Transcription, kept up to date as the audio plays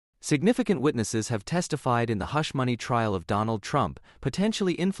Significant witnesses have testified in the hush-money trial of Donald Trump,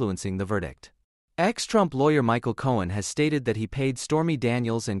 potentially influencing the verdict. Ex-Trump lawyer Michael Cohen has stated that he paid Stormy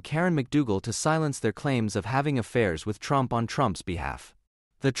Daniels and Karen McDougal to silence their claims of having affairs with Trump on Trump's behalf.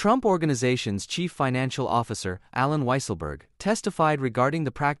 The Trump Organization's chief financial officer, Alan Weisselberg, testified regarding the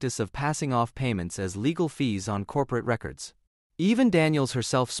practice of passing off payments as legal fees on corporate records. Even Daniels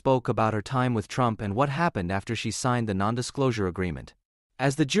herself spoke about her time with Trump and what happened after she signed the non-disclosure agreement.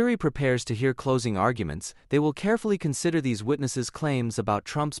 As the jury prepares to hear closing arguments, they will carefully consider these witnesses' claims about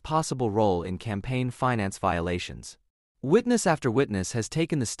Trump's possible role in campaign finance violations. Witness after witness has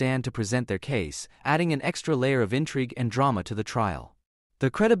taken the stand to present their case, adding an extra layer of intrigue and drama to the trial.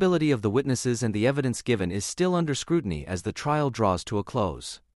 The credibility of the witnesses and the evidence given is still under scrutiny as the trial draws to a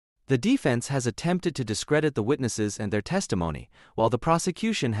close. The defense has attempted to discredit the witnesses and their testimony, while the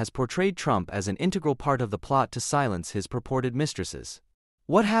prosecution has portrayed Trump as an integral part of the plot to silence his purported mistresses.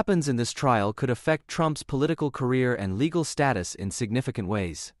 What happens in this trial could affect Trump's political career and legal status in significant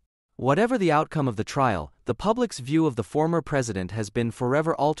ways. Whatever the outcome of the trial, the public's view of the former president has been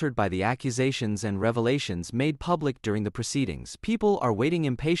forever altered by the accusations and revelations made public during the proceedings. People are waiting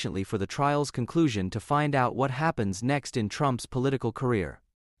impatiently for the trial's conclusion to find out what happens next in Trump's political career.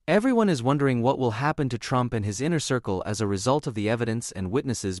 Everyone is wondering what will happen to Trump and his inner circle as a result of the evidence and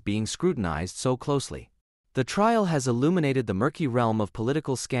witnesses being scrutinized so closely. The trial has illuminated the murky realm of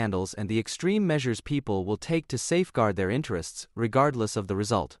political scandals and the extreme measures people will take to safeguard their interests, regardless of the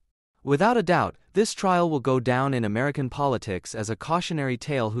result. Without a doubt, this trial will go down in American politics as a cautionary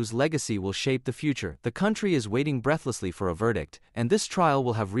tale whose legacy will shape the future. The country is waiting breathlessly for a verdict, and this trial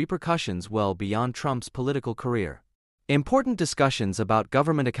will have repercussions well beyond Trump's political career. Important discussions about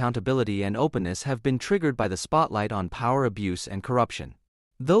government accountability and openness have been triggered by the spotlight on power abuse and corruption.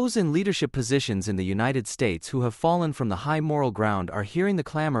 Those in leadership positions in the United States who have fallen from the high moral ground are hearing the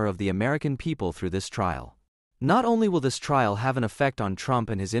clamor of the American people through this trial. Not only will this trial have an effect on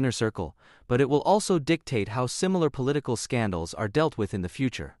Trump and his inner circle, but it will also dictate how similar political scandals are dealt with in the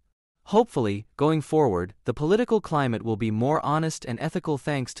future. Hopefully, going forward, the political climate will be more honest and ethical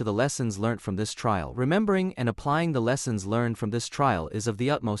thanks to the lessons learned from this trial. Remembering and applying the lessons learned from this trial is of the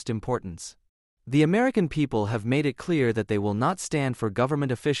utmost importance. The American people have made it clear that they will not stand for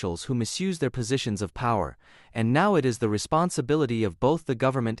government officials who misuse their positions of power, and now it is the responsibility of both the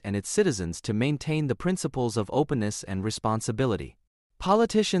government and its citizens to maintain the principles of openness and responsibility.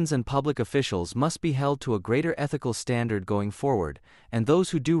 Politicians and public officials must be held to a greater ethical standard going forward, and those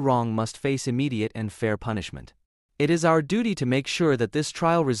who do wrong must face immediate and fair punishment. It is our duty to make sure that this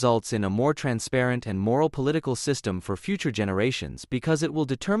trial results in a more transparent and moral political system for future generations because it will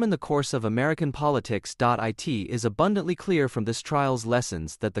determine the course of American politics. It is abundantly clear from this trial's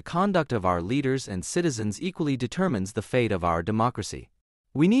lessons that the conduct of our leaders and citizens equally determines the fate of our democracy.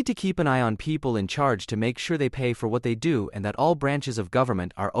 We need to keep an eye on people in charge to make sure they pay for what they do and that all branches of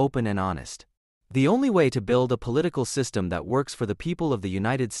government are open and honest. The only way to build a political system that works for the people of the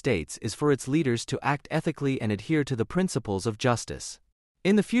United States is for its leaders to act ethically and adhere to the principles of justice.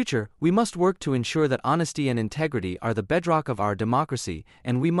 In the future, we must work to ensure that honesty and integrity are the bedrock of our democracy,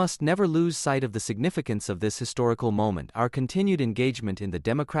 and we must never lose sight of the significance of this historical moment. Our continued engagement in the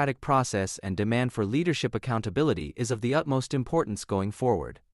democratic process and demand for leadership accountability is of the utmost importance going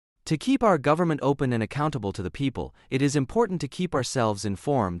forward. To keep our government open and accountable to the people, it is important to keep ourselves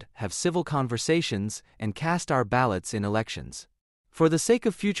informed, have civil conversations, and cast our ballots in elections. For the sake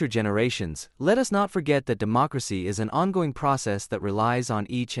of future generations, let us not forget that democracy is an ongoing process that relies on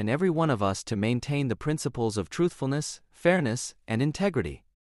each and every one of us to maintain the principles of truthfulness, fairness, and integrity.